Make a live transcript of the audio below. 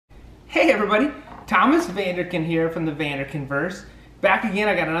Hey everybody, Thomas Vanderkin here from the Vanderkinverse. Back again,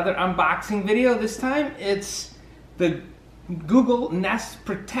 I got another unboxing video. This time it's the Google Nest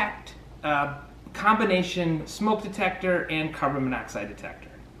Protect combination smoke detector and carbon monoxide detector.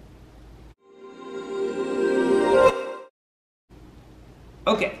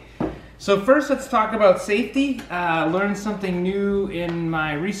 Okay, so first let's talk about safety. Learned something new in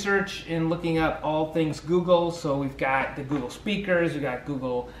my research in looking up all things Google. So we've got the Google speakers, we've got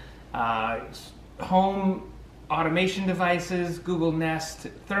Google home automation devices, Google Nest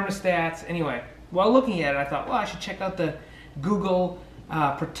thermostats. Anyway, while looking at it, I thought, well, I should check out the Google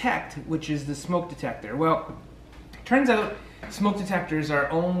Protect, which is the smoke detector. Well, turns out smoke detectors are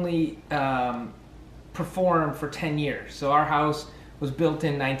only performed for 10 years. So our house was built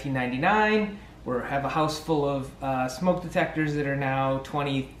in 1999. We have a house full of smoke detectors that are now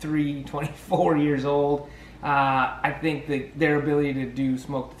 23, 24 years old. I think that their ability to do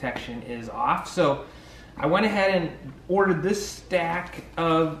smoke detection is off. So I went ahead and ordered this stack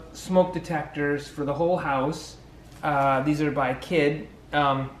of smoke detectors for the whole house. These are by Kid. So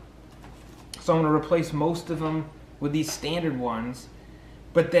I'm going to replace most of them with these standard ones.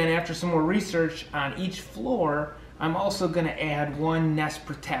 But then after some more research on each floor, I'm also going to add one Nest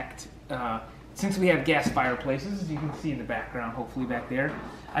Protect. Since we have gas fireplaces, as you can see in the background, hopefully back there,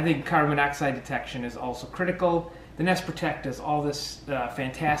 I think carbon monoxide detection is also critical. The Nest Protect does all this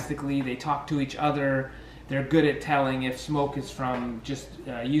fantastically. They talk to each other. They're good at telling if smoke is from just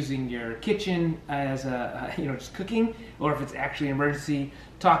using your kitchen as a, just cooking, or if it's actually an emergency.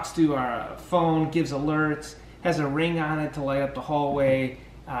 Talks to our phone, gives alerts, has a ring on it to light up the hallway.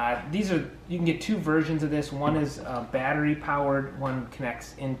 You can get two versions of this. One is battery powered, one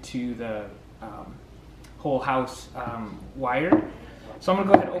connects into the whole house wired. So I'm going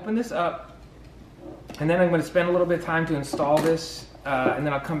to go ahead and open this up, and then I'm going to spend a little bit of time to install this, and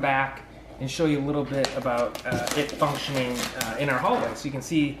then I'll come back and show you a little bit about it functioning in our hallway, so you can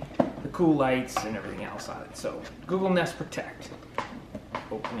see the cool lights and everything else on it. So Google Nest Protect.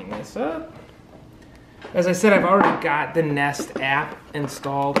 Opening this up. As I said, I've already got the Nest app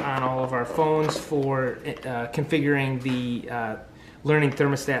installed on all of our phones for configuring the Learning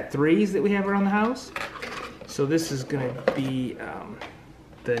Thermostat 3s that we have around the house. So this is going to be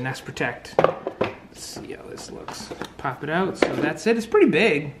the Nest Protect. Let's see how this looks. Pop it out. So that's it. It's pretty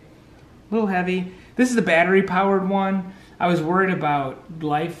big, a little heavy. This is the battery powered one. I was worried about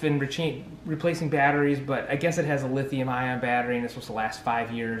life and replacing batteries, but I guess it has a lithium ion battery and it's supposed to last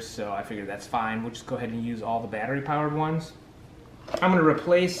 5 years, so I figured that's fine. We'll just go ahead and use all the battery powered ones. I'm going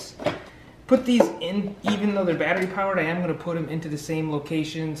to put these in, even though they're battery powered, I am going to put them into the same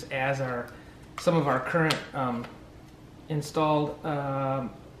locations as some of our current installed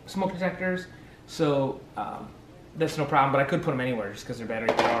smoke detectors. So that's no problem, but I could put them anywhere just because they're battery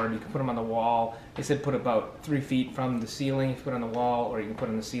powered. You can put them on the wall. They said put about 3 feet from the ceiling. You can put it on the wall, or you can put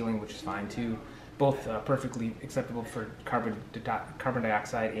it on the ceiling, which is fine too. Both perfectly acceptable for carbon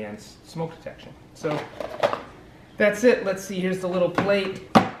dioxide and smoke detection. So that's it. Let's see, here's the little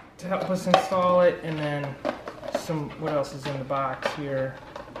plate to help us install it, and then what else is in the box here.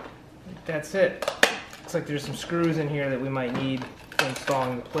 That's it. Looks like there's some screws in here that we might need for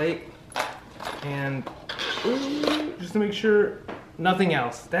installing the plate. And just to make sure, nothing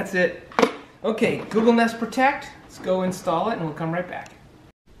else. That's it. Okay, Google Nest Protect. Let's go install it and we'll come right back.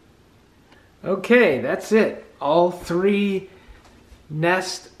 Okay, that's it. All 3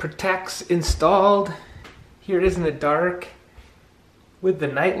 Nest Protects installed. Here it is in the dark with the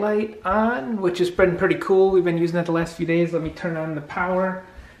night light on, which has been pretty cool. We've been using that the last few days. Let me turn on the power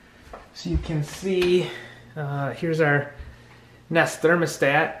so you can see. Here's our Nest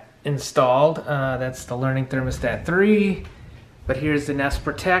thermostat installed. That's the Learning Thermostat 3. But here's the Nest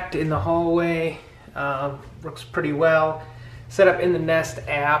Protect in the hallway. Works pretty well. Set up in the Nest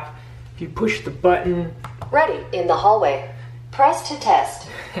app. If you push the button, ready in the hallway, press to test.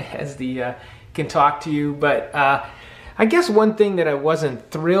 as the can talk to you. But I guess one thing that I wasn't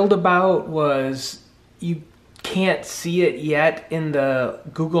thrilled about was you can't see it yet in the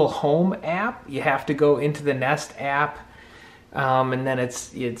Google Home app. You have to go into the Nest app, and then it's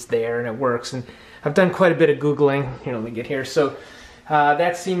there and it works. And I've done quite a bit of Googling. Here, let me get here. So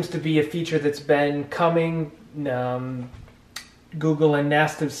that seems to be a feature that's been coming. Google and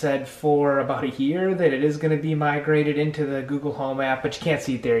Nest have said for about a year that it is going to be migrated into the Google Home app, but you can't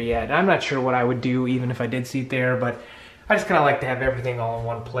see it there yet. I'm not sure what I would do even if I did see it there, but I just kind of like to have everything all in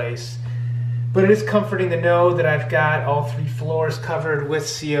one place. But it is comforting to know that I've got all 3 floors covered with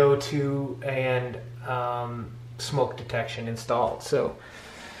CO2 and smoke detection installed. So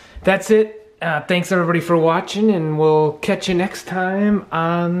that's it. Thanks everybody for watching, and we'll catch you next time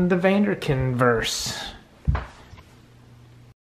on the Vanderkinverse.